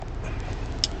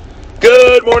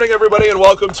Good morning, everybody, and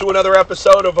welcome to another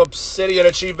episode of Obsidian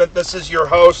Achievement. This is your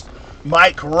host,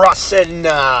 Mike Russin.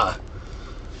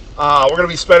 We're going to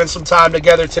be spending some time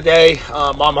together today.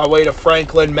 I'm on my way to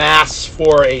Franklin, Mass.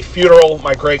 for a funeral.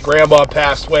 My great-grandma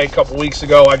passed away a couple weeks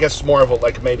ago. I guess it's more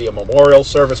of maybe a memorial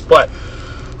service, but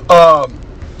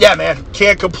yeah, man,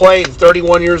 can't complain.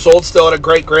 31 years old, still had a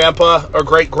great-grandpa, or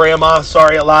great-grandma,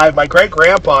 alive. My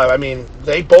great-grandpa, I mean,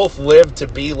 they both lived to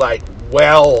be,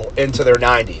 well into their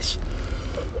 90s.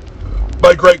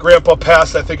 My great-grandpa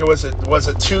passed, I think was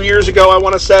it 2 years ago, I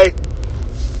want to say.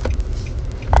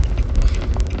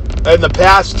 In the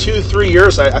past 2-3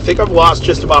 years, I think I've lost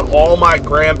just about all my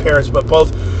grandparents, but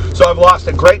both. So I've lost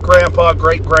a great-grandpa,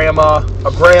 great-grandma,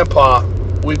 a grandpa.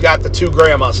 We've got the two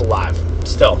grandmas alive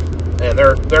still, and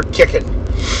they're kicking.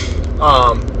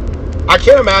 I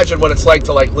can't imagine what it's like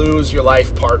to lose your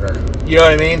life partner. You know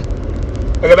what I mean?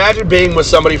 Imagine being with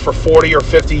somebody for 40 or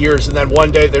 50 years and then one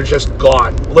day they're just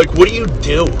gone. What do you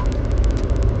do?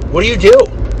 What do you do?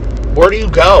 Where do you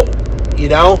go? You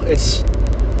know, it's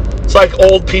like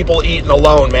old people eating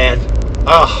alone, man.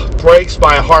 Breaks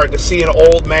my heart to see an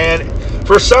old man.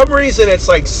 For some reason, it's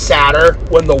sadder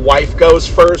when the wife goes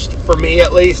first, for me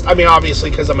at least. I mean, obviously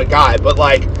because I'm a guy, but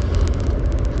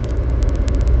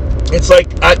it's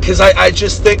because I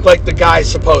just think the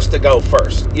guy's supposed to go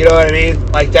first. You know what I mean?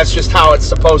 That's just how it's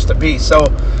supposed to be. So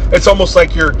it's almost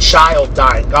like your child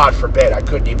dying. God forbid. I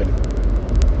couldn't even.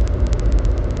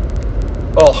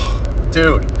 Oh,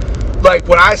 dude.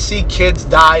 When I see kids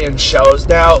die in shows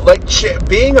now,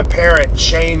 being a parent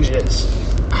changes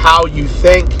how you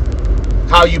think,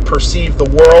 how you perceive the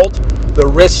world, the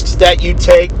risks that you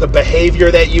take, the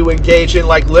behavior that you engage in.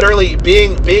 Literally,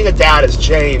 being a dad has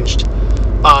changed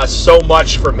so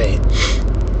much for me.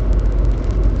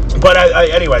 But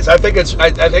anyways, I think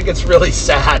it's really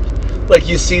sad.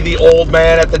 You see the old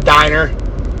man at the diner.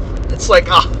 It's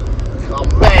oh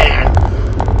man,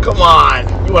 come on.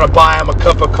 You want to buy him a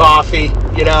cup of coffee,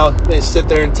 you know? They sit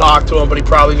there and talk to him, but he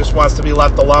probably just wants to be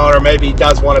left alone, or maybe he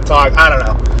does want to talk. I don't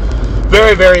know.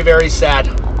 Very, very, very sad.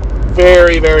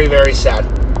 Very, very, very sad.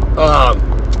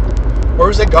 Where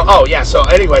was it go? Oh yeah. So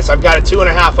anyways, I've got a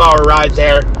 2.5-hour ride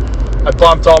there. I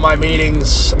bumped all my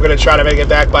meetings. I'm going to try to make it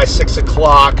back by 6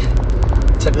 o'clock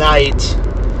tonight.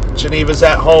 Geneva's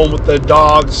at home with the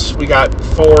dogs. We got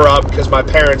 4 up because my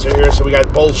parents are here. So we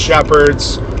got both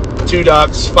shepherds, 2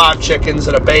 ducks, 5 chickens,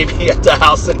 and a baby at the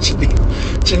house. And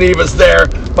Geneva's there.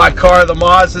 My car, the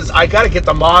Maz, I got to get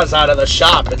the Maz out of the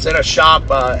shop. It's in a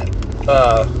shop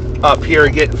up here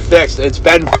getting fixed. It's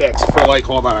been fixed for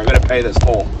hold on, I'm going to pay this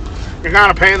toll. You got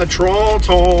to pay the troll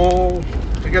toll.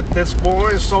 To get this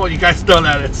boy soul. You guys know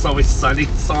that It's Always Sunny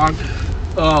song.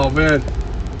 Oh man.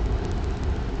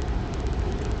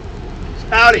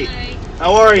 Howdy. Hi.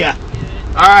 How are ya?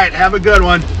 Good. Alright, have a good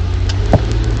one.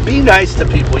 Be nice to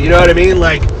people, you know what I mean?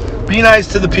 Be nice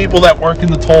to the people that work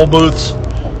in the toll booths.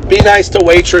 Be nice to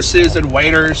waitresses and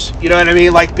waiters. You know what I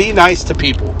mean? Be nice to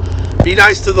people. Be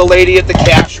nice to the lady at the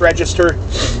cash register.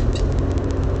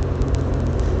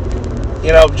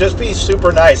 You know, just be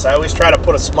super nice. I always try to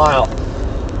put a smile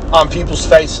on people's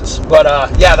faces. But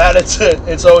yeah,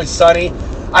 It's Always Sunny.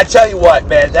 I tell you what,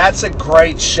 man, that's a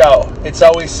great show. It's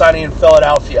Always Sunny in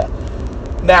Philadelphia.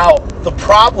 Now, the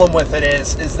problem with it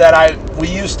is that we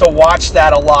used to watch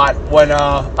that a lot when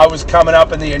I was coming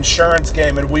up in the insurance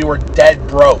game and we were dead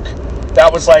broke.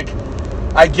 That was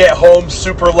I'd get home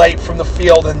super late from the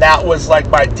field, and that was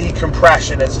my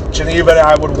decompression as Geneva and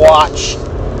I would watch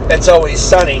It's Always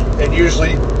Sunny and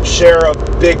usually share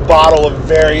a big bottle of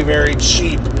very, very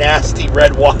cheap, nasty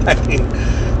red wine.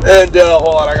 And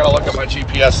hold on, I gotta look at my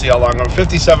GPS, see how long I'm.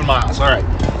 57 miles. All right,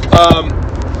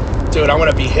 dude, I'm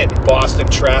gonna be hitting Boston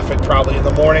traffic probably in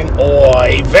the morning.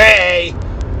 Oy vey,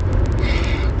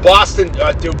 Boston,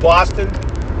 dude, Boston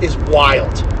is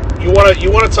wild. You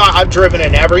wanna talk? I've driven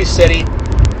in every city.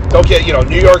 Don't get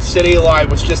New York City. I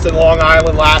was just in Long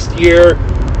Island last year.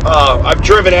 I've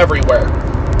driven everywhere.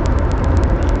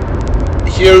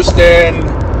 Houston,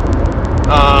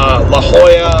 La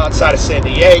Jolla, outside of San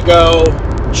Diego,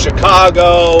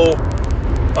 Chicago,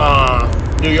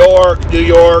 New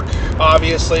York,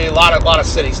 obviously, a lot of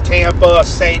cities. Tampa,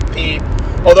 St. Pete.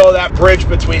 Although that bridge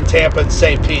between Tampa and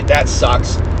St. Pete, that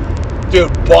sucks.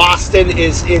 Dude, Boston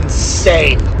is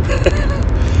insane.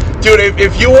 Dude,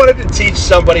 if you wanted to teach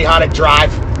somebody how to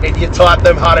drive and you taught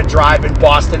them how to drive in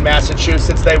Boston,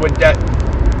 Massachusetts, they would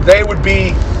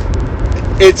be.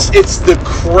 It's the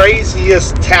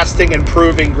craziest testing and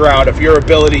proving ground of your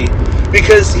ability.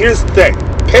 Because here's the thing.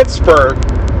 Pittsburgh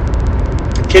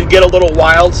can get a little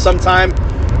wild sometimes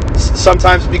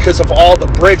because of all the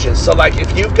bridges. So,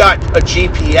 if you've got a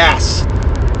GPS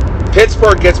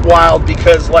Pittsburgh gets wild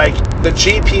because, like, the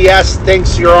GPS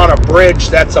thinks you're on a bridge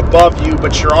that's above you,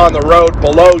 but you're on the road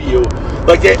below you.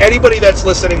 Like, anybody that's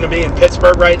listening to me in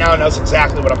Pittsburgh right now knows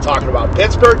exactly what I'm talking about.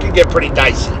 Pittsburgh can get pretty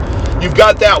dicey. You've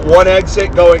got that one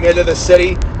exit going into the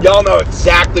city. Y'all know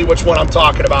exactly which one I'm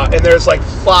talking about. And there's like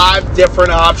 5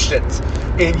 different options.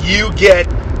 And you get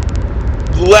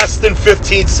less than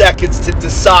 15 seconds to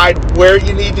decide where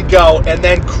you need to go and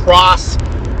then cross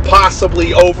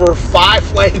possibly over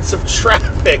 5 lanes of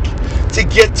traffic to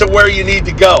get to where you need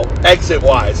to go,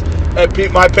 exit-wise.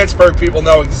 And my Pittsburgh people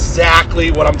know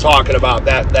exactly what I'm talking about,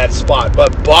 that spot.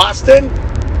 But Boston,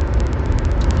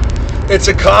 it's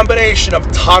a combination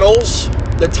of tunnels.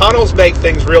 The tunnels make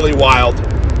things really wild.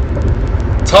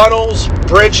 Tunnels,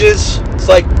 bridges. It's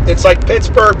like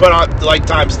Pittsburgh, but on, like,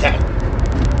 times 10.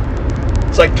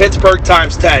 It's like Pittsburgh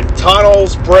times 10.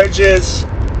 Tunnels, bridges.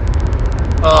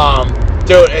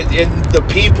 Dude, and the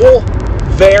people,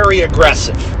 very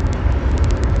aggressive.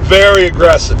 Very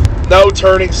aggressive. No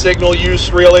turning signal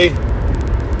use, really.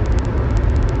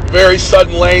 Very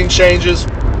sudden lane changes.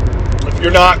 If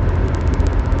you're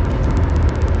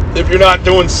not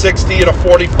doing 60 at a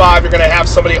 45, you're going to have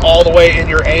somebody all the way in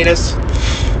your anus.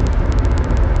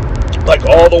 Like,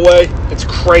 all the way. It's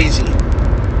crazy.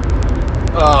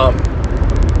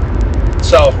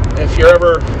 So, if you're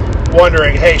ever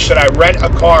wondering, hey, should I rent a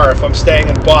car if I'm staying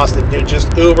in Boston? Dude,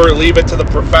 just Uber, leave it to the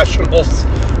professionals.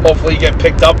 Hopefully you get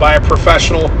picked up by a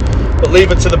professional, but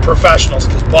leave it to the professionals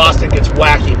because Boston gets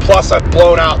wacky. Plus, I've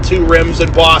blown out 2 rims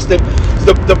in Boston.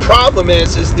 The problem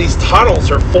is these tunnels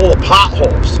are full of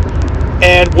potholes.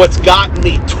 And what's gotten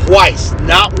me twice,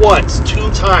 not once,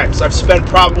 2 times, I've spent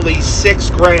probably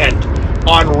 $6,000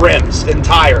 on rims and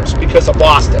tires because of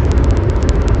Boston.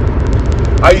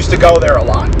 I used to go there a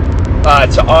lot,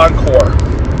 to Encore,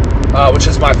 which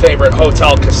is my favorite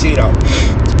hotel casino.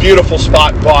 It's a beautiful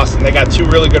spot in Boston. They got 2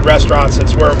 really good restaurants.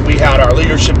 It's where we had our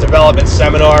leadership development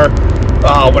seminar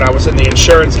when I was in the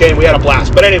insurance game. We had a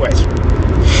blast. But anyways,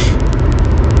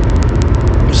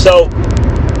 so,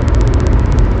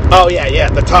 oh yeah,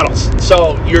 the tunnels.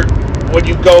 So when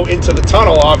you go into the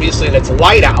tunnel, obviously, and it's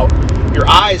light out, your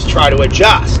eyes try to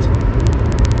adjust.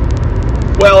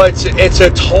 Well, it's a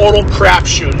total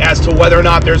crapshoot as to whether or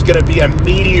not there's going to be a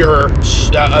meteor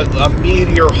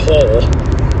hole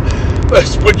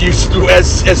when you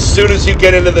as soon as you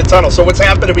get into the tunnel. So what's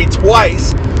happened to me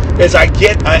twice is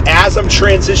as I'm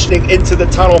transitioning into the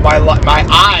tunnel, my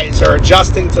eyes are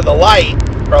adjusting to the light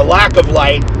or lack of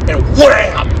light, and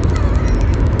wham!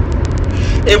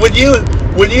 And when you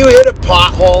hit a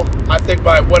pothole, I think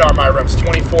what are my rims?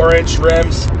 24-inch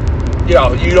rims. You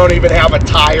know, you don't even have a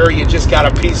tire. You just got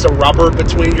a piece of rubber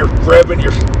between your rib and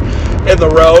the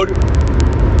road.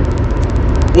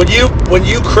 When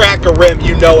you crack a rim,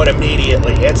 you know it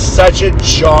immediately. It's such a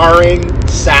jarring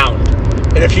sound.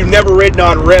 And if you've never ridden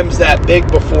on rims that big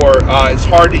before, it's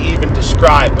hard to even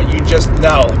describe, but you just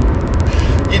know.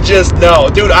 You just know.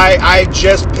 Dude, I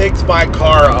just picked my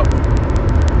car up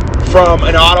from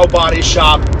an auto body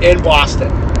shop in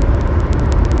Boston.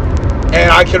 And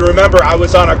I can remember I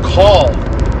was on a call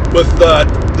with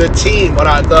the team,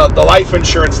 the life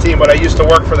insurance team when I used to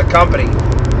work for the company.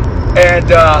 And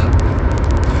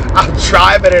I'm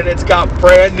driving and it's got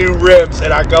brand new rims,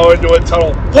 and I go into a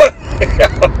tunnel. What?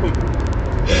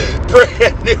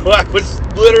 Brand new. I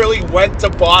literally went to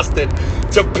Boston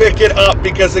to pick it up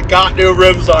because it got new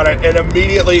rims on it, and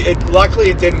immediately, luckily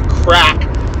it didn't crack,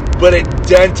 but it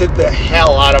dented the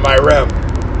hell out of my rim.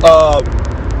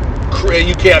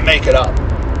 You can't make it up.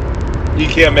 You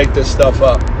can't make this stuff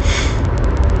up.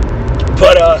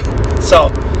 But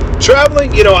so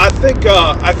traveling, you know, I think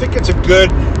it's a good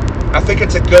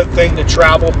thing to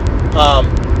travel.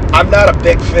 I'm not a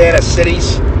big fan of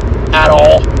cities at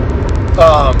all.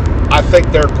 I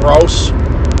think they're gross.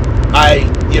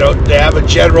 They have a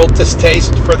general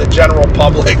distaste for the general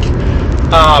public.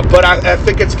 But I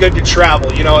think it's good to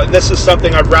travel, you know, and this is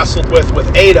something I've wrestled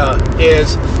with Ada,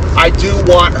 is I do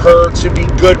want her to be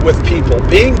good with people.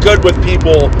 Being good with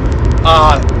people,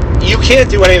 you can't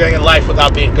do anything in life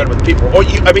without being good with people. Or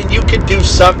you could do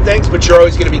some things, but you're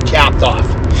always going to be capped off.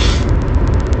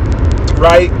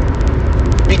 Right?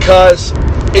 Because,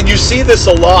 and you see this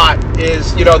a lot,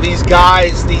 is, you know, these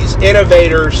guys, these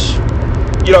innovators,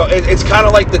 you know, it's kind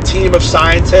of like the team of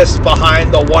scientists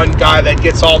behind the one guy that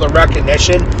gets all the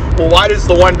recognition. Well, why does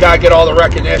the one guy get all the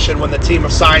recognition when the team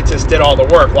of scientists did all the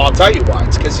work? Well, I'll tell you why.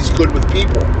 It's because he's good with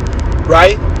people,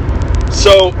 right?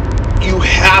 So you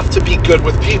have to be good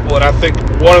with people. And I think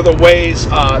one of the ways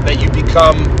that you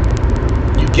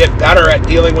get better at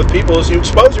dealing with people is you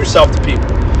expose yourself to people,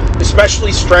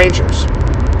 especially strangers.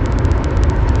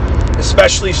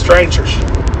 especially strangers.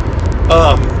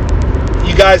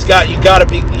 You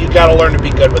gotta learn to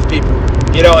be good with people.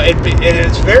 You know, and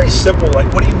it's very simple.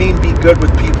 Like, what do you mean be good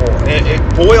with people?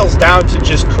 It boils down to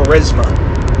just charisma.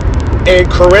 And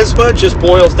charisma just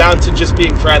boils down to just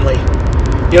being friendly.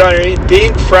 You know what I mean?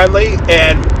 Being friendly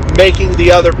and making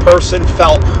the other person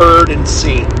felt heard and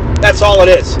seen. That's all it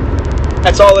is.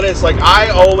 That's all it is. Like, I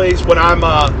always, when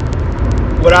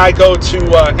I go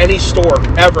to any store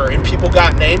ever and people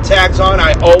got name tags on,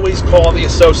 I always call the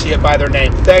associate by their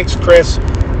name. Thanks, Chris.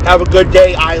 Have a good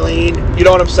day, Eileen. You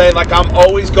know what I'm saying? Like, I'm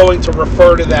always going to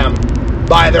refer to them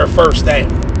by their first name.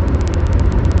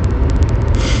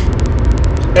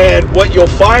 And what you'll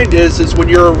find is when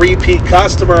you're a repeat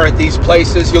customer at these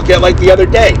places, you'll get, like the other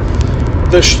day,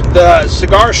 the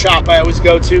cigar shop I always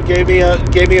go to gave me a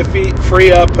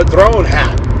free Padron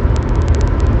hat.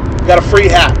 Got a free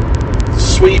hat.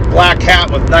 Sweet black hat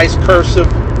with nice cursive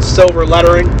silver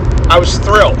lettering. I was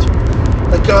thrilled.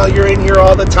 Like, oh, you're in here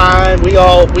all the time. We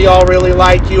all really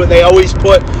like you. And they always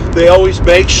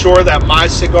make sure that my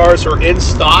cigars are in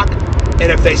stock.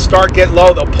 And if they start getting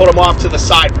low, they'll put them off to the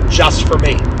side just for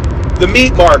me. The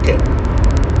meat market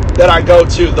that I go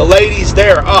to, the ladies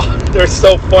there, oh, they're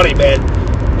so funny, man.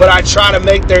 But I try to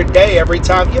make their day every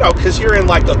time, you know, because you're in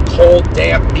like a cold,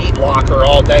 damp meat locker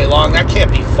all day long. That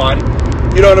can't be fun.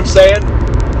 You know what I'm saying?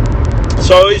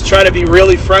 So I always try to be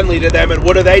really friendly to them. And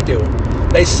what do?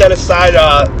 They set aside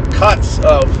cuts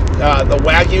of the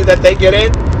Wagyu that they get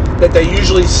in, that they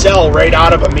usually sell right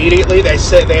out of immediately. They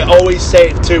always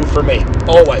save 2 for me.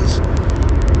 Always.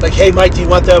 Like, hey, Mike, do you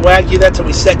want that Wagyu? That's what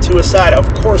we set 2 aside. Of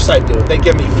course I do. They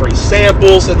give me free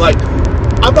samples. And, like,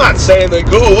 I'm not saying they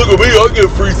go, oh, look at me, I get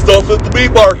free stuff at the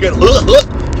meat market.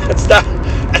 That's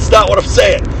not what I'm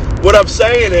saying. What I'm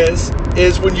saying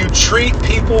is when you treat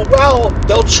people well,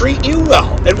 they'll treat you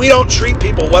well. And we don't treat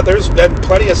people well. There's been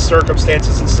plenty of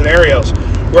circumstances and scenarios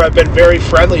where I've been very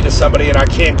friendly to somebody and I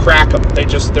can't crack them.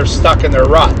 They're stuck in their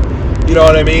rut. You know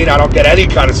what I mean? I don't get any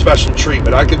kind of special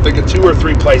treatment. I can think of 2 or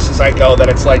 3 places I go that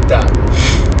it's like that.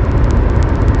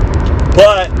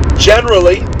 But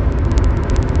generally,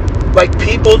 like,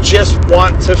 people just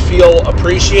want to feel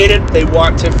appreciated. They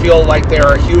want to feel like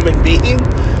they're a human being.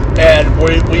 And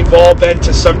we've all been,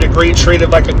 to some degree, treated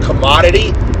like a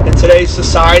commodity in today's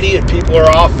society. And people are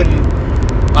often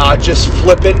just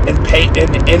flippant and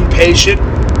impatient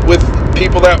with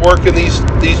people that work in these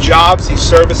jobs, these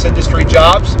service industry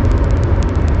jobs.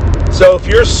 So if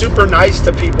you're super nice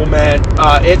to people, man,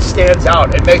 it stands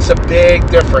out. It makes a big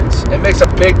difference. It makes a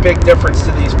big, big difference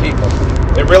to these people.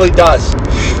 It really does.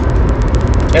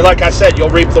 And like I said, you'll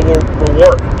reap the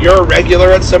reward. You're a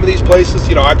regular at some of these places.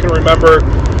 You know, I can remember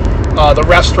the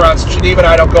restaurants. Geneva and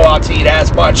I don't go out to eat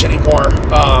as much anymore.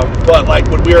 But like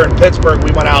when we were in Pittsburgh,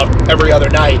 we went out every other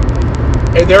night.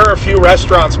 And there are a few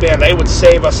restaurants, man, they would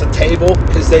save us a table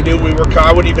because they knew we were coming.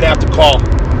 I wouldn't even have to call.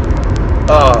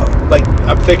 Like,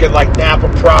 I'm thinking like Napa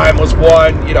Prime was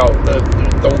one. You know,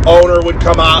 the owner would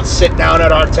come out, sit down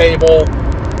at our table,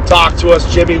 talk to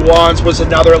us. Jimmy Wan's was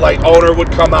another, like, owner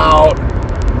would come out,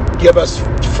 give us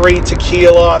free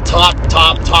tequila,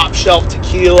 top shelf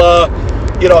tequila.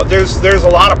 You know, there's a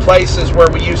lot of places where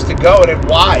we used to go, and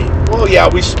why? Well, yeah,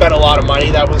 we spent a lot of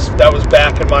money. That was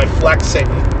back in my flexing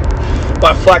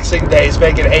days,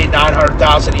 making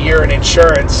 $800,000-900,000 a year in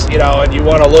insurance. You know, and you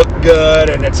want to look good,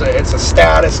 and it's a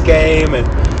status game, and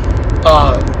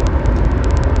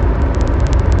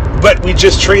but we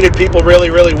just treated people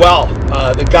really, really well.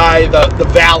 The guy, the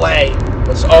valet,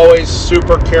 was always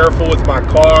super careful with my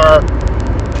car,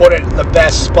 put it in the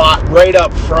best spot right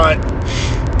up front.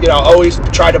 You know, always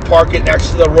try to park it next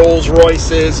to the Rolls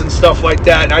Royces and stuff like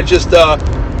that. And I just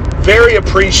very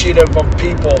appreciative of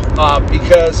people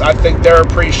because I think they're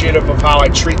appreciative of how I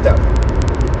treat them.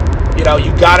 You know,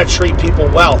 you got to treat people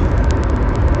well.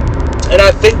 And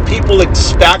I think people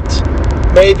expect,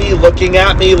 maybe looking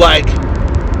at me like,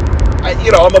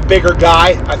 you know, I'm a bigger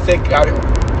guy. I think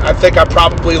I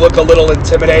probably look a little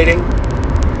intimidating.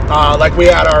 Like we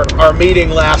had our meeting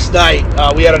last night.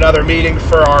 We had another meeting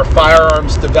for our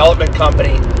firearms development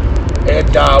company.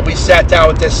 And we sat down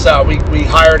with this, we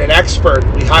hired an expert.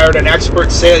 We hired an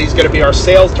expert sales. He's going to be our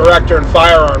sales director and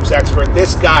firearms expert.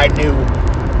 This guy knew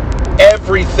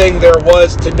everything there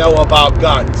was to know about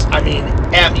guns. I mean,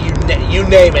 you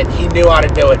name it, he knew how to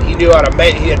do it. He knew how to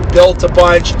make, he had built a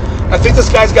bunch. I think this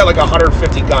guy's got like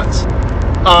 150 guns.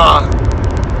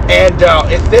 And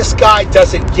if this guy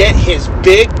doesn't get his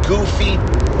big, goofy,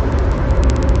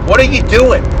 what are you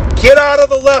doing? Get out of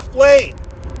the left lane.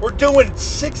 We're doing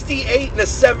 68 and a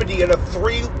 70 and a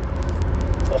 3.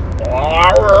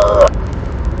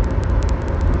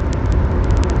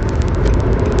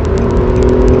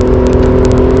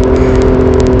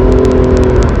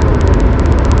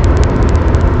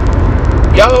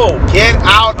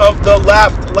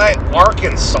 left lane.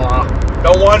 Arkansas.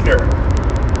 No wonder.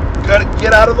 Gotta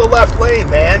get out of the left lane,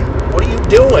 man. What are you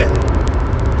doing?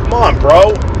 Come on,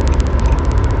 bro.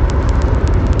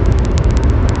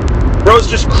 Bro's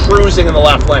just cruising in the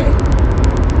left lane.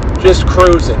 Just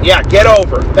cruising. Yeah, get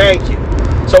over. Thank you.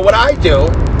 So what I do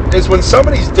is when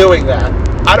somebody's doing that,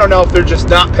 I don't know if they're just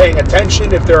not paying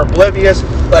attention, if they're oblivious.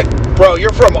 Like, bro,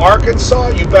 you're from Arkansas,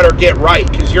 you better get right,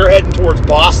 because you're heading towards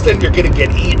Boston, you're going to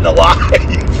get eaten alive.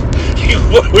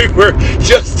 We were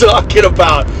just talking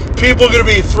about people going to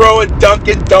be throwing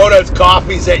Dunkin' Donuts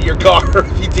coffees at your car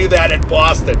if you do that in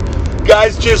Boston.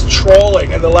 Guy's just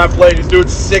trolling in the left lane. He's doing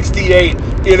 68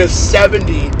 in a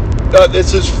 70.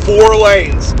 This is 4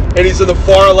 lanes, and he's in the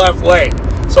far left lane.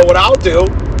 So what I'll do,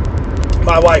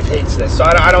 my wife hates this, so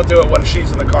I don't do it when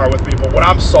she's in the car with me, but when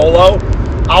I'm solo,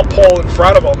 I'll pull in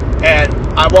front of him, and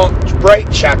I won't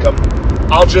brake check him.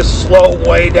 I'll just slow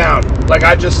way down. Like,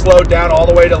 I just slowed down all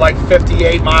the way to like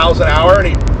 58 miles an hour,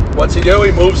 and what's he do?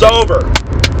 He moves over.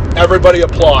 Everybody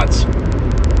applauds.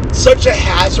 Such a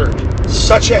hazard.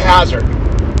 Such a hazard.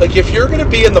 Like, if you're going to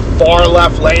be in the far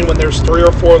left lane when there's 3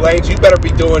 or 4 lanes, you better be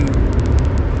doing,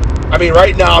 I mean,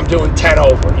 right now I'm doing 10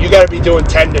 over. You got to be doing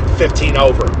 10 to 15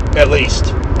 over, at least.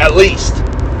 At least.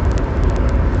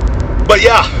 But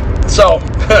yeah, so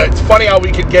it's funny how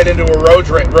we could get into a road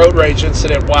rage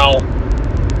incident while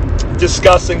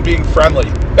discussing being friendly.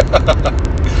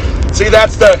 See,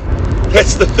 that's the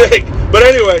thing. But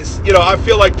anyways, you know, I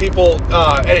feel like people,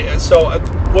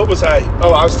 what was I?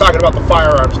 Oh, I was talking about the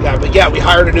firearms guy. But yeah, we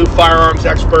hired a new firearms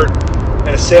expert and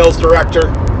a sales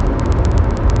director.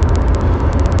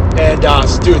 And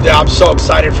dude, I'm so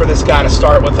excited for this guy to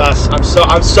start with us.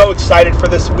 I'm so excited for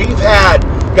this. We've had,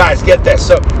 guys, get this.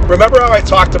 So remember how I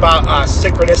talked about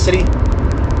Synchronicity,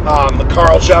 the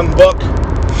Carl Jung book,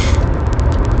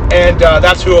 and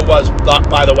that's who it was,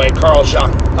 by the way, Carl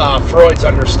Jung, Freud's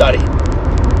understudy.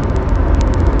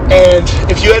 And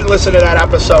if you hadn't listened to that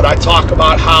episode, I talk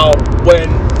about how when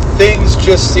things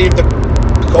just seem to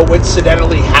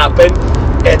coincidentally happen,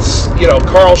 it's, you know,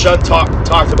 Carl Jung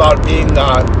talked about being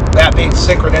that being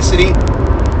synchronicity.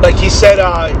 Like he said,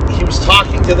 he was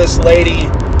talking to this lady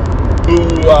who,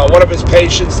 one of his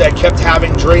patients that kept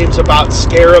having dreams about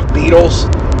scarab beetles,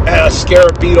 and a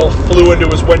scarab beetle flew into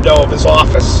his window of his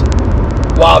office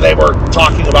while they were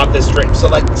talking about this dream. So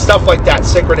like stuff like that,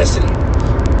 synchronicity.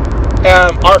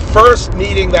 Our first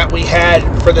meeting that we had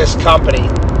for this company,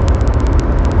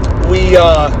 we,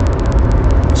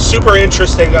 super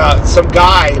interesting, some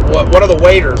guy, one of the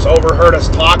waiters, overheard us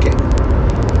talking.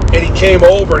 And he came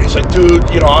over and he's like, dude,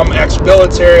 you know, I'm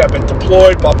ex-military, I've been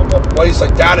deployed, blah, blah, blah, blah. He's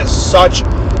like, that is such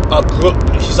a good,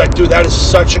 he's like, dude, that is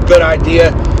such a good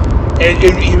idea.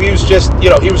 And he was just, you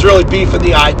know, he was really beefing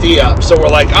the idea. So we're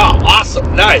like, oh,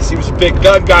 awesome, nice. He was a big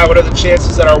gun guy. What are the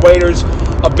chances that our waiter's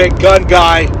a big gun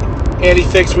guy and he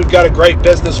thinks we've got a great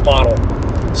business model?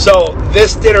 So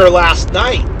this dinner last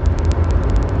night,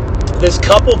 this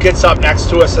couple gets up next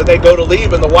to us and they go to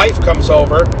leave and the wife comes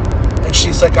over and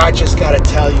she's like, I just got to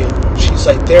tell you. She's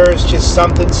like, there is just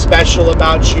something special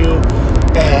about you.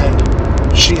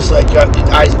 And she's like,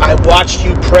 I watched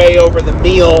you pray over the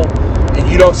meal and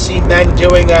you don't see men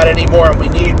doing that anymore. And we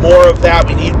need more of that.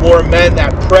 We need more men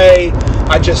that pray.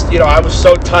 I just, you know, I was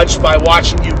so touched by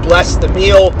watching you bless the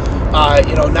meal.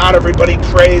 You know, not everybody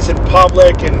prays in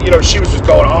public. And, you know, she was just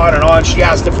going on and on. She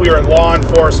asked if we were in law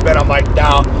enforcement. I'm like,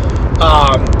 no.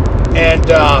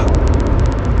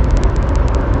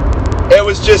 It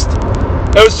was just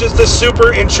a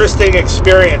super interesting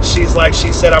experience. She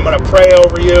said, I'm going to pray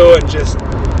over you and just,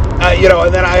 you know,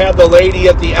 and then I had the lady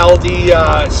at the LD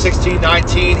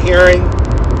 1619 hearing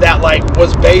that like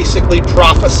was basically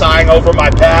prophesying over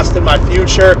my past and my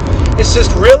future. It's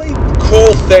just really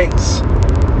cool things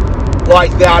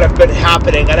like that have been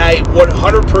happening. And I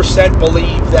 100%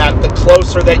 believe that the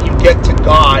closer that you get to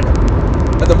God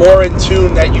and the more in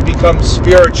tune that you become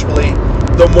spiritually,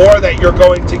 the more that you're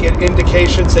going to get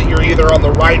indications that you're either on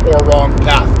the right or wrong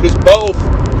path. Because both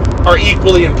are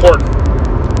equally important.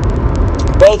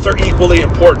 Both are equally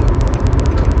important.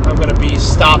 I'm going to be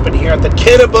stopping here at the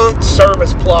Kennebunk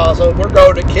Service Plaza. We're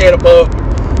going to Kennebunk.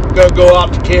 Going to go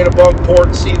out to Kennebunkport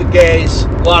and see the gays.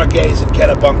 A lot of gays in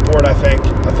Kennebunkport, I think.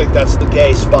 I think that's the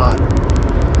gay spot.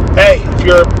 Hey, if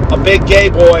you're a big gay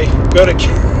boy, go to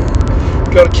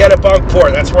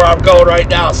Kennebunkport. That's where I'm going right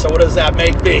now. So what does that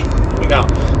make me? No,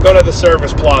 go to the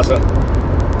Service Plaza.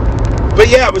 But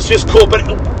yeah, it was just cool. But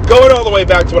going all the way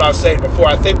back to what I was saying before,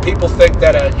 I think people think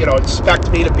that, you know, expect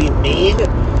me to be mean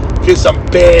because I'm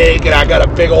big and I got a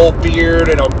big old beard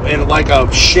and like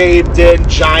a shaved in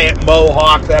giant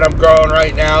mohawk that I'm growing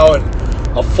right now and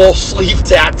a full sleeve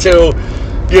tattoo.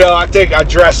 You know, I think I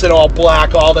dress in all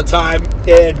black all the time,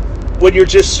 and when you're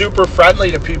just super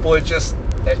friendly to people,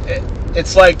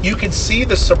 it's like you can see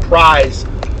the surprise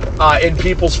in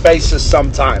people's faces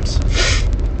sometimes.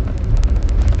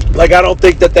 Like, I don't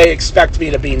think that they expect me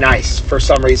to be nice for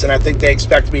some reason. I think they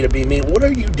expect me to be mean. What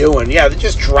are you doing? Yeah, they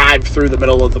just drive through the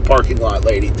middle of the parking lot,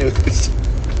 lady. Dude.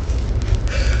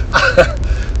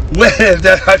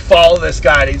 I follow this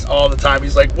guy, and he's all the time.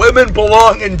 He's like, women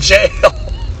belong in jail.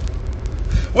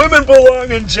 Women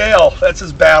belong in jail. That's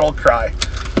his battle cry.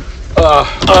 All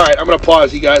right, I'm going to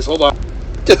pause, you guys. Hold on.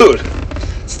 Dude,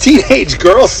 these teenage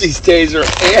girls these days are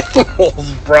animals,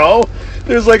 bro.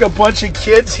 There's like a bunch of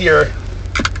kids here.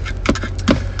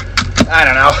 I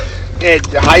don't know, at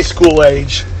high school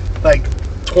age, like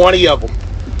 20 of them.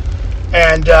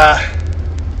 And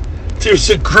there's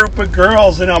a group of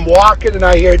girls, and I'm walking, and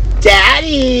I hear,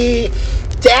 Daddy,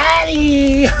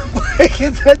 Daddy.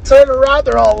 And then turn around,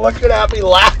 they're all looking at me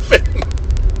laughing.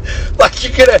 Like,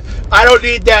 you're gonna, I don't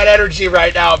need that energy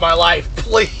right now in my life.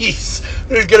 Please.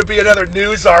 There's gonna be another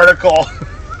news article.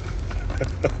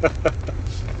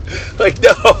 Like,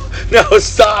 no,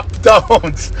 stop,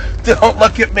 don't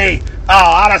look at me. Oh,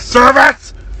 out of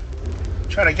service?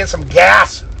 Trying to get some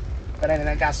gas. No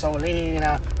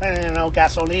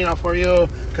gasolina for you,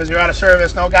 because you're out of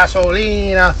service. No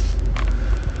gasolina.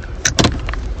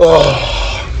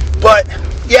 Oh, but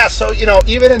yeah, so, you know,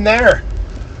 even in there,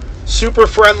 super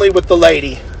friendly with the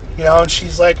lady, you know, and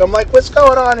she's like, I'm like, what's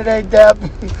going on today, Deb?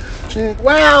 She's like,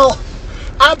 well,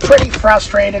 I'm pretty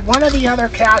frustrated. One of the other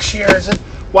cashiers, and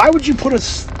why would you put a...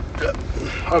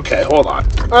 Okay, hold on.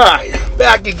 All right,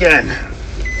 back again.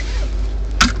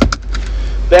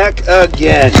 Back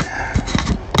again.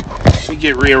 Let me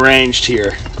get rearranged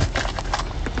here.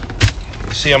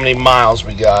 See how many miles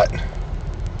we got.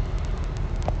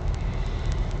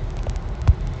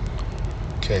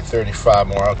 Okay, 35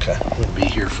 more. Okay, we'll be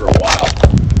here for a while.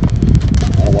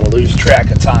 I don't want to lose track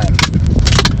of time.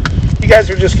 You guys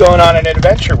are just going on an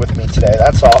adventure with me today,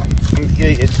 that's all.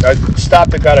 I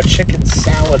stopped and got a chicken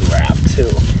salad wrap,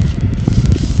 too.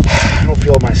 I don't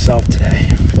feel myself today.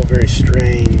 I feel very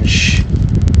strange.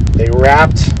 They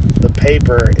wrapped the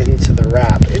paper into the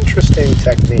wrap. Interesting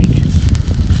technique.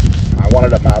 I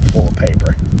wanted a mouthful of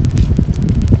paper.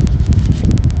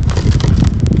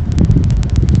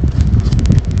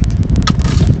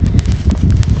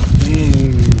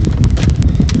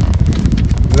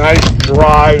 Nice,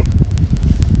 dry,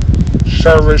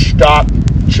 service stop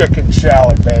chicken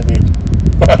salad, baby.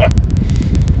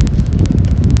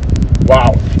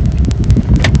 Wow.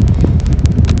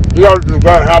 You guys are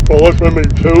gonna have to listen to me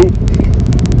too.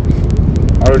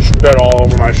 I just spit all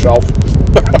over myself.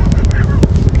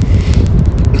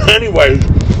 Anyways,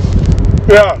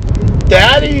 yeah,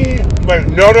 Daddy. Wait,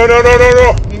 no,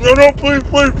 please.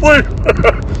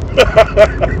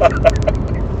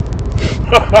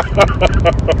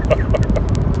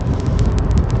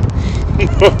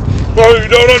 No, you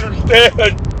don't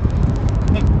understand.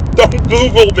 Don't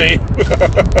Google me.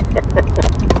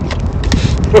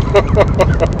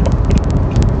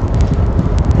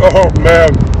 Oh,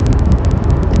 man.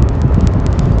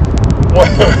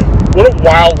 What a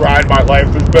wild ride my life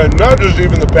has been. Not just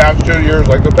even the past 2 years,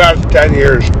 like the past 10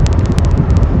 years.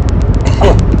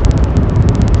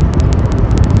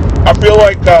 I feel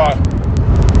like,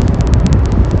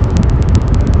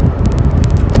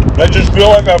 I just feel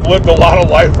like I've lived a lot of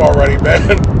life already,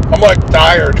 man. I'm like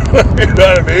tired. You know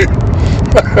what I mean?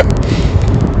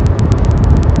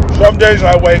 Some days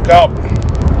I wake up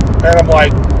and I'm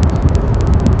like,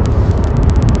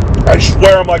 I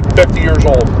swear I'm like 50 years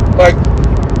old. Like,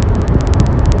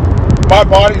 my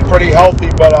body's pretty healthy,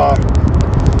 but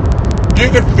you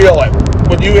can feel it.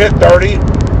 When you hit 30,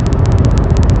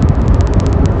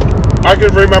 I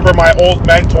can remember my old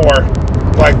mentor,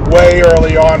 like way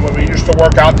early on when we used to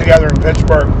work out together in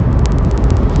Pittsburgh,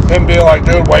 him being like,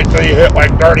 dude, wait till you hit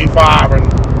like 35.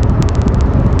 And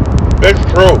it's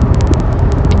true.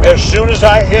 As soon as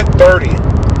I hit 30,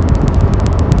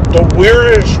 the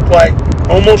weirdest, like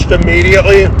almost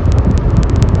immediately,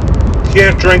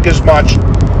 can't drink as much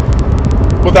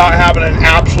without having an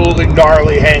absolutely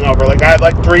gnarly hangover. Like, I had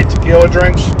like 3 tequila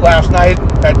drinks last night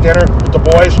at dinner with the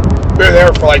boys. We were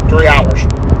there for like 3 hours.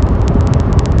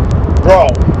 Bro,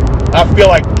 I feel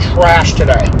like trash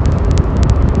today.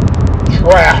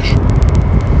 Trash.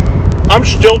 I'm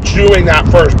still chewing that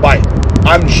first bite.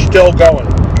 I'm still going.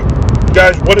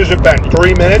 Guys, what has it been?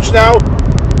 3 minutes now?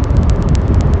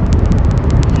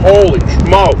 Holy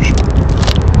smokes.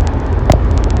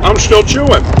 I'm still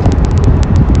chewing.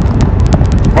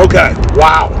 Okay,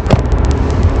 wow.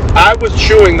 I was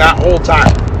chewing that whole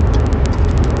time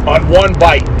on one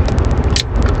bite.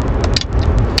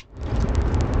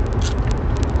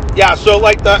 Yeah, so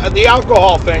like the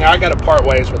alcohol thing, I got to part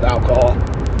ways with alcohol.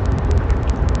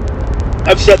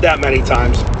 I've said that many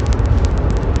times.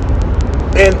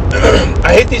 And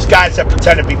I hate these guys that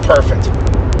pretend to be perfect.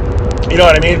 You know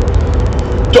what I mean?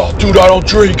 Oh, dude, I don't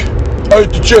drink. I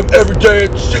hit the gym every day.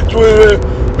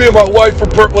 Me and my wife are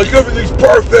perfect. Like, everything's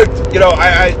perfect. You know,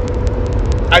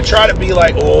 I try to be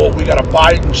like, oh, we got a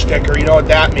Biden sticker. You know what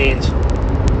that means?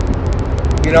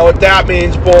 You know what that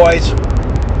means, boys?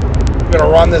 I'm going to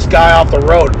run this guy off the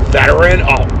road. Veteran?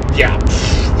 Oh, yeah.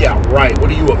 Yeah, right. What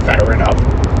are you a veteran of?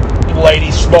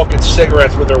 Lady smoking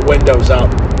cigarettes with her windows up.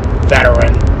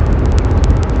 Veteran.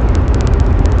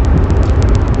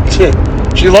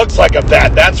 She looks like a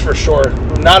vet, that's for sure.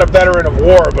 Not a veteran of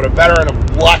war, but a veteran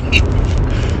of life.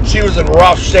 She was in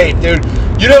rough shape, dude.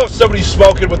 You know, if somebody's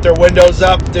smoking with their windows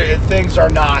up, things are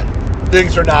not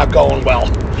going well.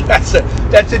 That's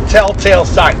a telltale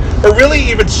sign. Or really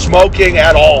even smoking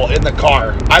at all in the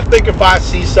car. I think if I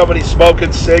see somebody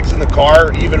smoking cigs in the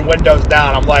car, even windows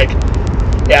down, I'm like,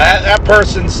 yeah, that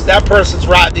person's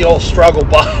riding the old struggle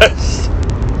bus.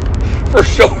 For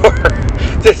sure.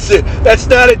 That's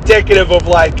not indicative of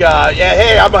like, yeah,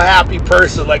 hey, I'm a happy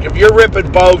person. Like, if you're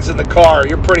ripping bogues in the car,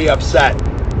 you're pretty upset.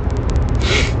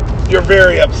 You're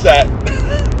very upset.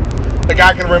 Like,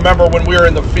 I can remember when we were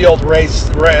in the field race,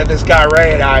 this guy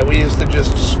Ray and I, we used to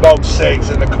just smoke cigs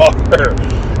in the car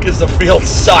because the field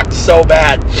sucked so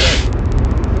bad.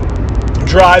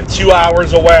 Drive 2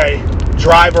 hours away,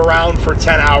 drive around for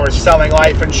 10 hours selling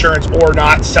life insurance or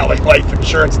not selling life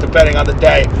insurance, depending on the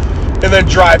day. And then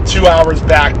drive 2 hours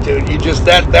back, dude. You just,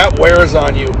 that wears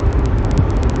on you.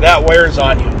 That wears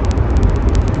on you.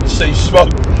 So you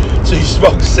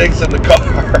smoke cigs in the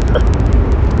car.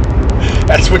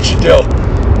 That's what you do.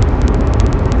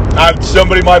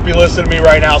 Somebody might be listening to me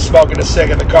right now smoking a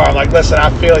cig in the car. I'm like, listen, I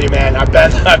feel you, man. I've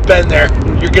been there.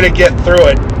 You're gonna get through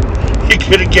it. You're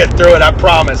gonna get through it, I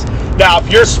promise. Now,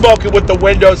 if you're smoking with the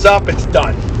windows up, it's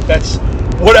done. That's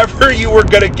whatever you were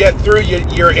going to get through,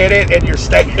 you're in it and you're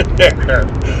staying there.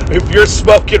 If you're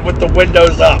smoking with the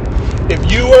windows up,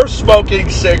 if you are smoking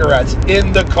cigarettes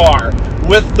in the car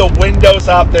with the windows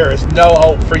up, there is no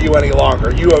hope for you any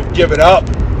longer. You have given up.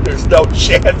 There's no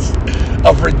chance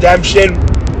of redemption.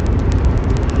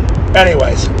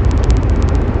 Anyways.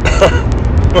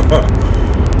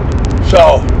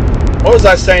 So, what was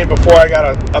I saying before I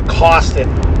got accosted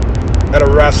at a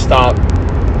rest stop?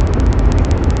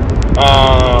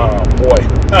 Boy.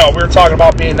 Oh, we were talking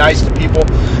about being nice to people.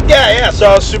 Yeah, so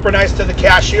I was super nice to the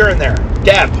cashier in there.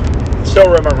 Deb. Still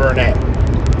remember her name.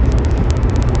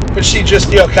 But she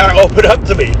just, kind of opened up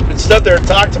to me and stood there and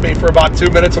talked to me for about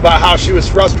 2 minutes about how she was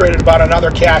frustrated about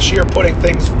another cashier putting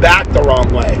things back the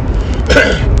wrong way.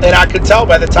 And I could tell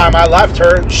by the time I left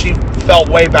her, she felt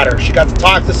way better. She got to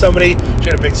talk to somebody. She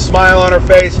had a big smile on her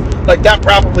face. Like, that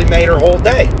probably made her whole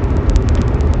day.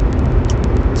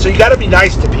 So you got to be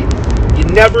nice to people. You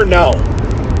never know.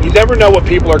 You never know what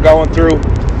people are going through.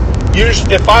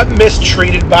 Usually, if I'm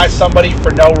mistreated by somebody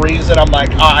for no reason, I'm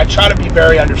like, I try to be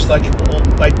very understanding.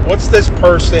 Like, what's this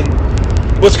person?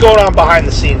 What's going on behind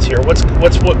the scenes here? What's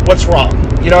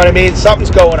wrong? You know what I mean?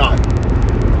 Something's going on.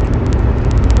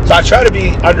 So I try to be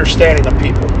understanding of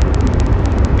people,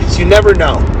 because you never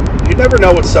know. You never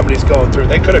know what somebody's going through.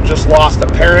 They could have just lost a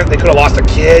parent. They could have lost a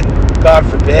kid. God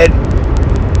forbid.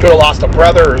 Could have lost a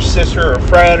brother or a sister or a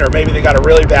friend, or maybe they got a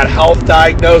really bad health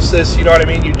diagnosis. You know what I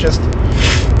mean?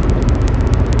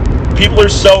 People are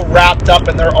so wrapped up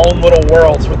in their own little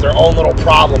worlds with their own little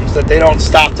problems that they don't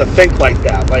stop to think like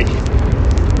that. Like,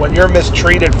 when you're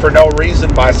mistreated for no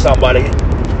reason by somebody,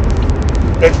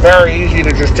 it's very easy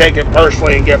to just take it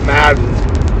personally and get mad and,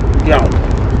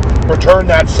 return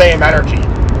that same energy.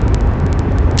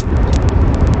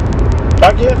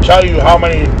 I can't tell you how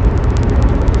many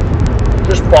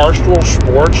just Barstool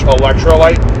Sports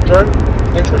electrolyte drink.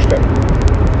 Interesting.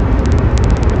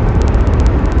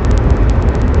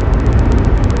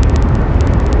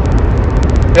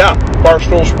 Yeah,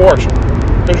 Barstool Sports.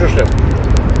 Interesting.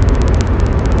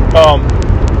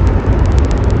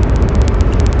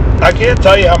 I can't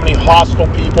tell you how many hostile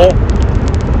people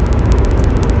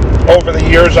over the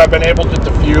years I've been able to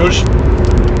diffuse.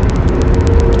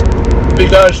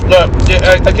 Because,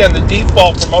 again, the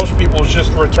default for most people is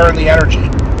just to return the energy.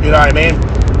 You know what I mean?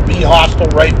 Be hostile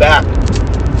right back.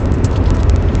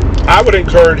 I would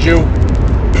encourage you.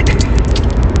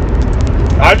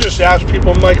 I just ask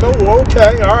people, I'm like, oh,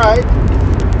 okay, all right.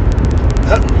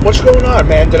 What's going on,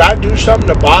 man? Did I do something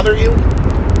to bother you?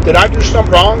 Did I do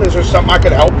something wrong? Is there something I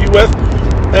could help you with?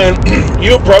 And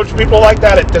you approach people like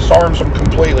that, it disarms them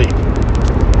completely.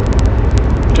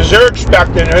 Because they're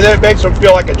expecting, and it makes them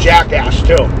feel like a jackass,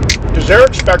 too. Because they're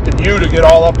expecting you to get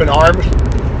all up in arms.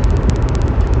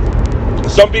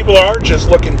 Some people aren't just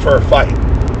looking for a fight.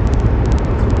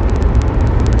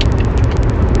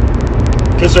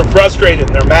 Because they're frustrated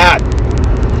and they're mad.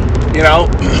 You know?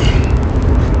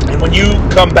 And when you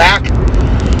come back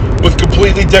with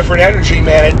completely different energy,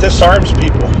 man, it disarms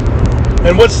people.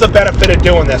 And what's the benefit of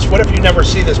doing this? What if you never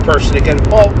see this person again?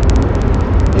 Well,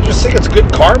 I just think it's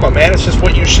good karma, man. It's just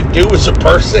what you should do as a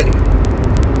person.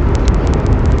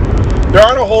 There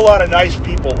aren't a whole lot of nice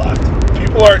people left.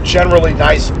 People aren't generally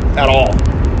nice at all.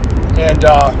 And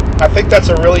I think that's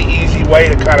a really easy way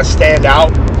to kind of stand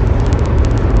out.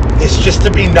 It's just to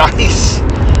be nice.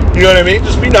 You know what I mean?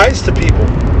 Just be nice to people.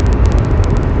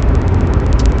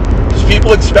 Because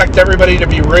people expect everybody to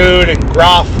be rude and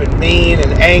gruff and mean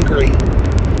and angry.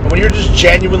 And when you're just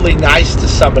genuinely nice to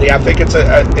somebody, I think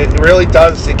it really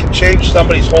does. It can change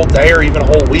somebody's whole day or even a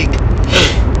whole week.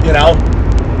 You know?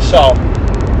 So,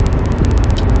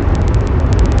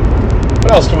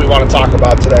 what else do we want to talk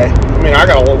about today? I mean, I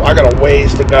got a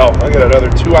ways to go. I got another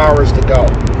 2 hours to go.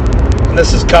 And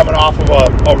this is coming off of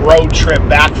a road trip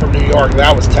back from New York.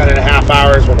 That was 10.5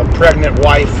 hours with a pregnant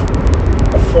wife,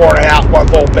 a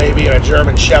 4.5-month-old baby, and a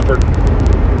German Shepherd.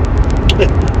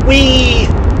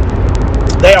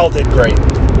 They all did great.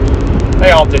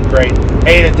 They all did great.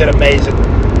 Ada did amazing.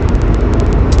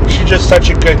 She's just such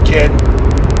a good kid.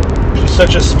 She's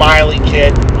such a smiley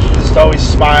kid. She's just always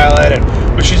smiling,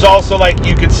 but she's also, like,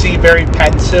 you could see, very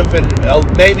pensive and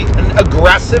maybe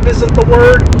aggressive isn't the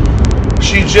word.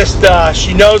 She just,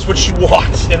 she knows what she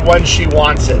wants and when she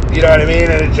wants it. You know what I mean?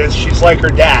 And she's like her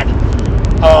dad.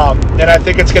 And I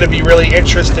think it's going to be really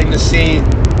interesting to see.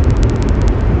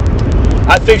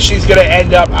 I think she's going to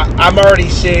end up, I'm already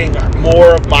seeing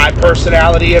more of my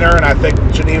personality in her, and I think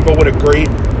Geneva would agree.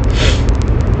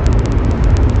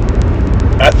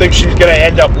 I think she's going to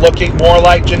end up looking more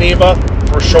like Geneva,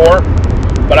 for sure.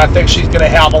 But I think she's going to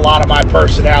have a lot of my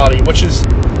personality, which is,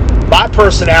 my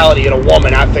personality in a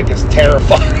woman, I think, is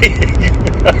terrifying.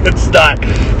 It's not.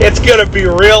 It's going to be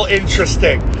real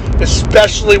interesting,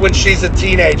 especially when she's a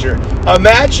teenager.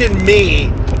 Imagine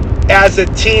me as a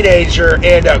teenager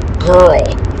and a girl.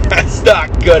 That's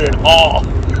not good at all.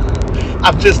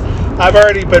 I've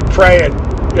already been praying,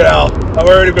 you know. I've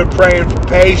already been praying for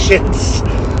patience.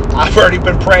 I've already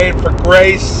been praying for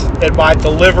grace in my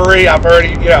delivery. I've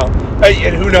already, you know,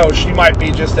 and who knows, she might be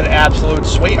just an absolute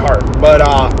sweetheart. But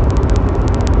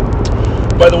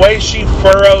the way she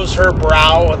furrows her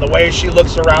brow and the way she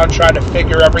looks around trying to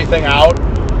figure everything out,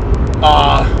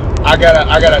 I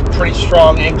got a pretty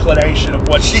strong inclination of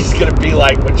what she's gonna be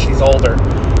like when she's older.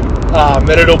 And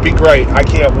it'll be great. I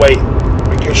can't wait,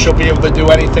 because she'll be able to do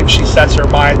anything she sets her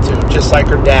mind to, just like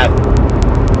her dad.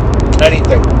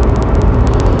 Anything.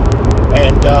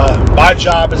 And my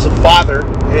job as a father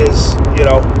is, you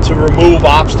know, to remove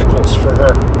obstacles for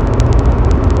her.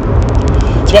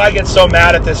 That's why I get so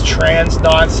mad at this trans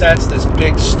nonsense, this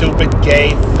big, stupid,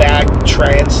 gay, fag,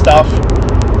 trans stuff.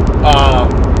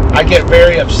 I get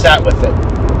very upset with it.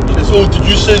 She says, oh, did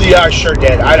you say the I sure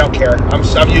did. I don't care.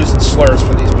 I'm using slurs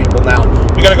for these people now.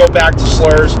 We got to go back to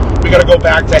slurs. We got to go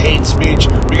back to hate speech.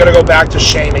 We got to go back to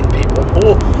shaming people.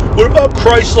 Oh, what about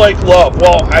Christ-like love?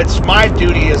 Well, it's my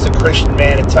duty as a Christian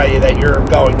man to tell you that you're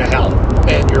going to hell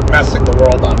and you're messing the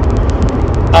world up.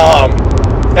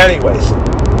 Anyways,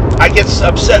 I get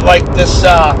upset like this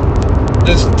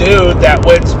dude that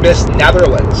wins Miss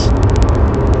Netherlands.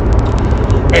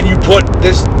 And you put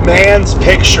this man's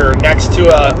picture next to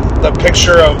the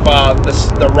picture of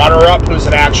the runner-up, who's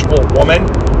an actual woman.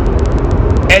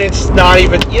 And it's not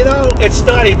even, you know, it's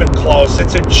not even close.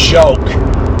 It's a joke.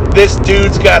 This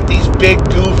dude's got these big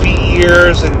goofy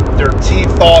ears, and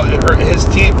his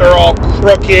teeth are all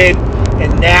crooked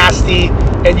and nasty.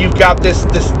 And you've got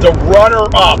the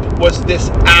runner-up was this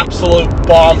absolute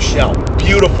bombshell,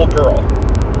 beautiful girl.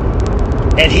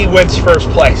 And he wins first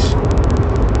place.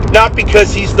 Not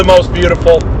because he's the most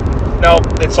beautiful. No,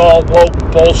 it's all woke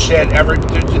bullshit.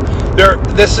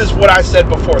 This is what I said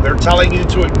before. They're telling you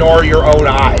to ignore your own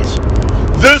eyes.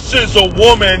 This is a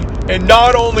woman, and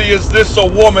not only is this a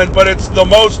woman, but it's the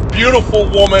most beautiful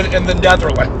woman in the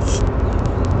Netherlands.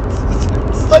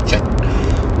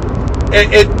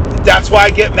 That's why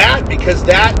I get mad, because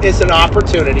that is an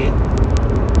opportunity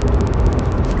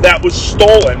that was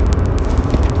stolen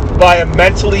by a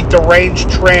mentally deranged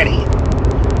tranny.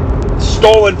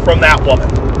 Stolen from that woman.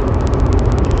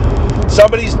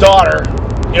 Somebody's daughter,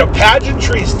 you know,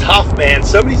 pageantry's tough, man.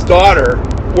 Somebody's daughter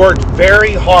worked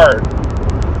very hard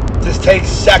to take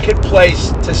second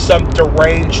place to some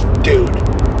deranged dude.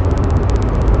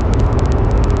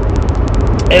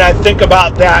 And I think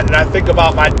about that, and I think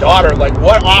about my daughter. Like,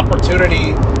 what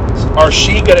opportunity is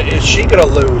she gonna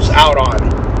lose out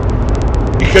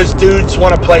on? Because dudes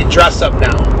want to play dress up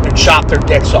now and chop their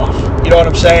dicks off. You know what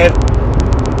I'm saying?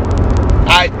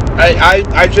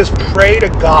 I just pray to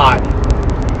God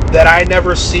that I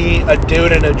never see a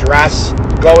dude in a dress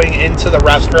going into the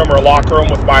restroom or locker room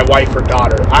with my wife or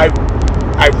daughter. I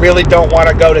really don't want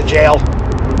to go to jail.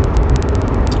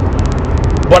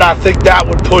 But I think that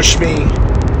would push me.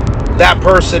 That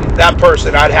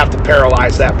person, I'd have to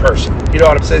paralyze that person. You know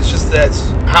what I'm saying? It's just,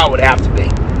 that's how it would have to be.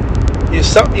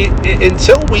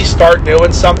 Until we start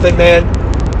doing something, man,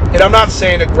 and I'm not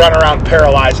saying to run around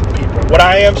paralyzing people. What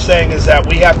I am saying is that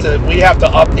we have to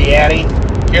up the ante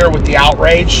here with the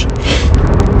outrage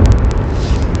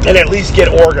and at least get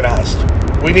organized.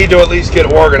 We need to at least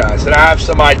get organized, and I have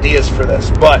some ideas for this,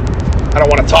 but I don't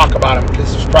want to talk about them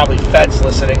because there's probably feds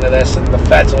listening to this, and the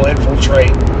feds will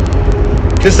infiltrate.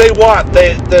 Because they want,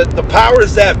 the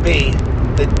powers that be,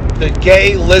 the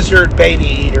gay lizard baby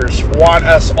eaters want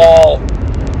us all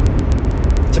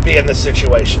to be in this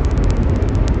situation.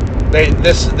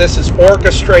 This is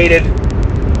orchestrated.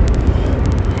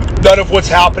 None of what's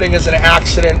happening is an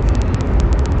accident.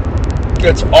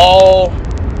 It's all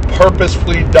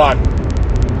purposefully done.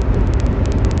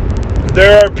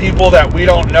 There are people that we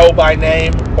don't know by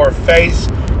name or face.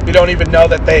 We don't even know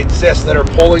that they exist, that are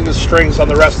pulling the strings on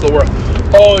the rest of the world.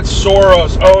 Oh, it's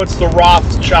Soros. Oh, it's the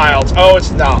Rothschilds. Oh,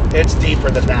 it's deeper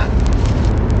than that.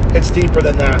 It's deeper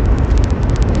than that.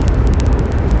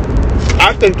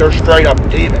 I think they're straight up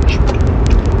demons.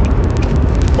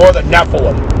 Or the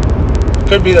Nephilim.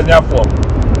 Could be the Nephilim.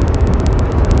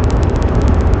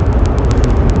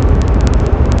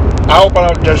 I hope I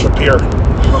don't disappear.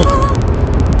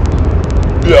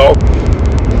 You know,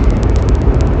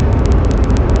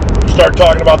 start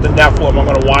talking about the Nephilim, I'm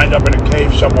going to wind up in a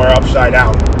cave somewhere upside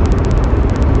down.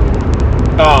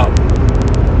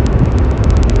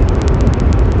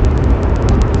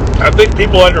 I think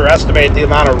people underestimate the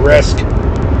amount of risk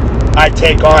I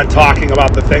take on talking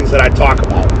about the things that I talk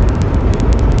about.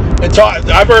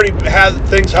 I've already had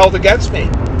things held against me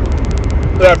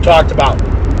that I've talked about.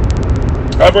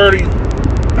 I've already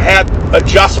had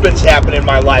adjustments happen in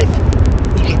my life.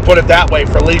 You should put it that way,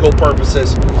 for legal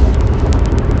purposes.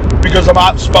 Because I'm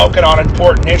outspoken on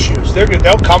important issues.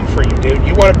 They'll come for you, dude.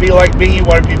 You want to be like me, you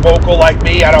want to be vocal like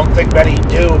me. I don't think many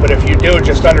do, but if you do,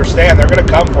 just understand they're going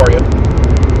to come for you.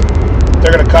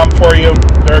 They're going to come for you.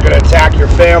 They're going to attack your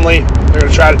family. They're going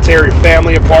to try to tear your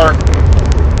family apart.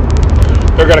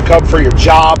 They're going to come for your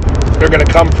job. They're going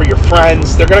to come for your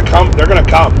friends. They're going to come. They're going to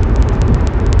come.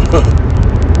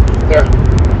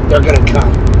 They're going to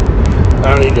come.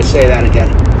 I don't need to say that again.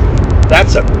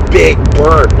 That's a big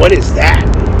bird. What is that?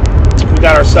 We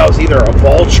got ourselves either a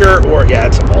vulture or, yeah,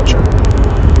 it's a vulture.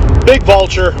 Big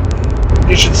vulture.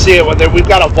 You should see it. We've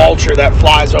got a vulture that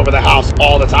flies over the house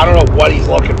all the time. I don't know what he's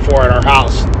looking for in our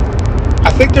house. I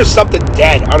think there's something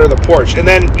dead under the porch. And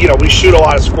then, you know, we shoot a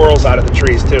lot of squirrels out of the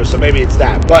trees too, so maybe it's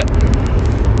that. But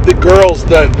the girls,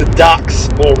 the ducks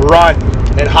will run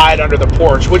and hide under the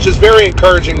porch, which is very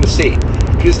encouraging to see,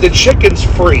 because the chickens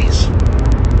freeze.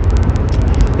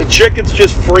 The chickens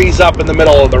just freeze up in the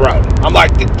middle of the road. I'm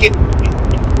like,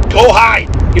 go hide.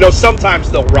 You know, sometimes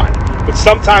they'll run, but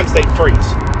sometimes they freeze.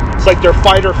 It's like their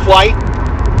fight or flight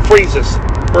freezes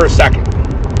for a second.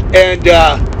 And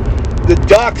the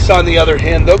ducks, on the other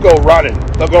hand, they'll go running.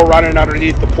 They'll go running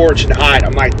underneath the porch and hide.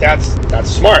 I'm like, that's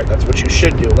smart. That's what you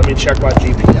should do. Let me check my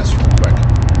GPS real quick.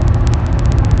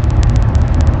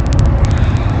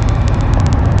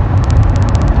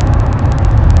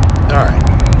 All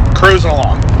right, cruising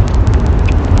along.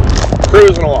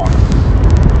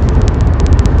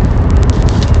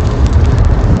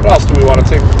 What else do we want to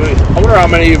think? I wonder how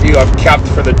many of you have kept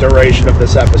for the duration of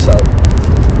this episode.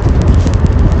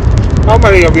 How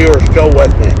many of you are still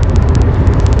with me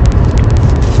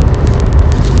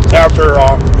after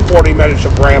 40 minutes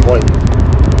of rambling?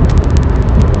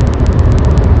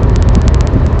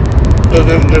 This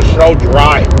is just so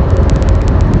dry.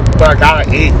 But I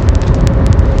gotta eat.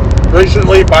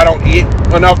 Recently, if I don't eat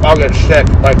enough, I'll get sick,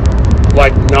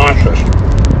 like nauseous.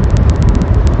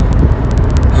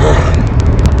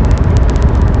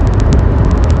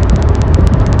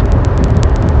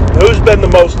 Who's been the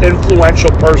most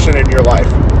influential person in your life?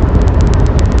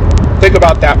 Think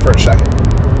about that for a second.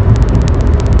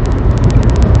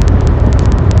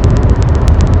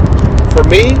 For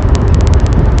me,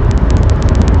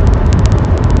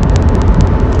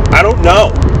 I don't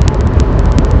know.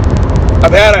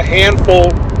 I've had a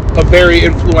handful of very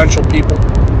influential people.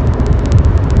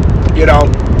 You know,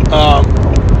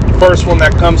 first one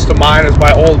that comes to mind is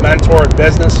my old mentor in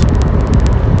business.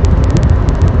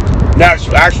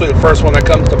 Actually, the first one that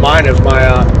comes to mind is my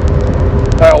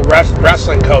old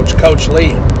wrestling coach, Coach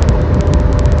Lee.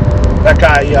 That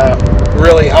guy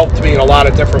really helped me in a lot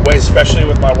of different ways, especially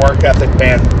with my work ethic,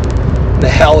 man. The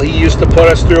hell he used to put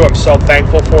us through, I'm so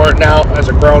thankful for it now as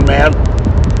a grown man.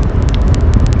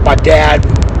 My dad,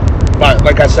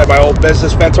 like I said, my old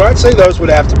business mentor, I'd say those would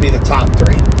have to be the top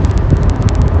three.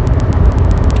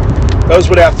 Those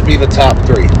would have to be the top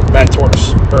three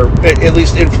mentors, or at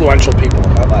least influential people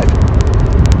in my life.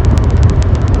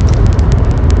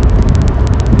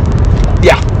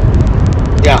 Yeah.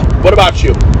 What about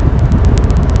you?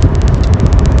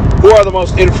 Who are the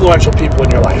most influential people in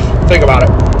your life? Think about it.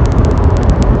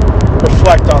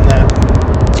 Reflect on that.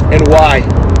 And why?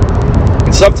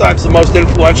 And sometimes the most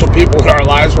influential people in our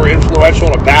lives were influential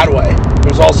in a bad way.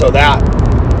 There's also that.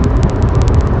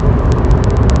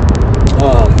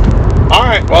 All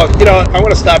right. Well, I'm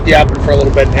going to stop yapping for a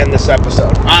little bit and end this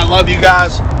episode. I love you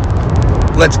guys.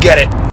 Let's get it.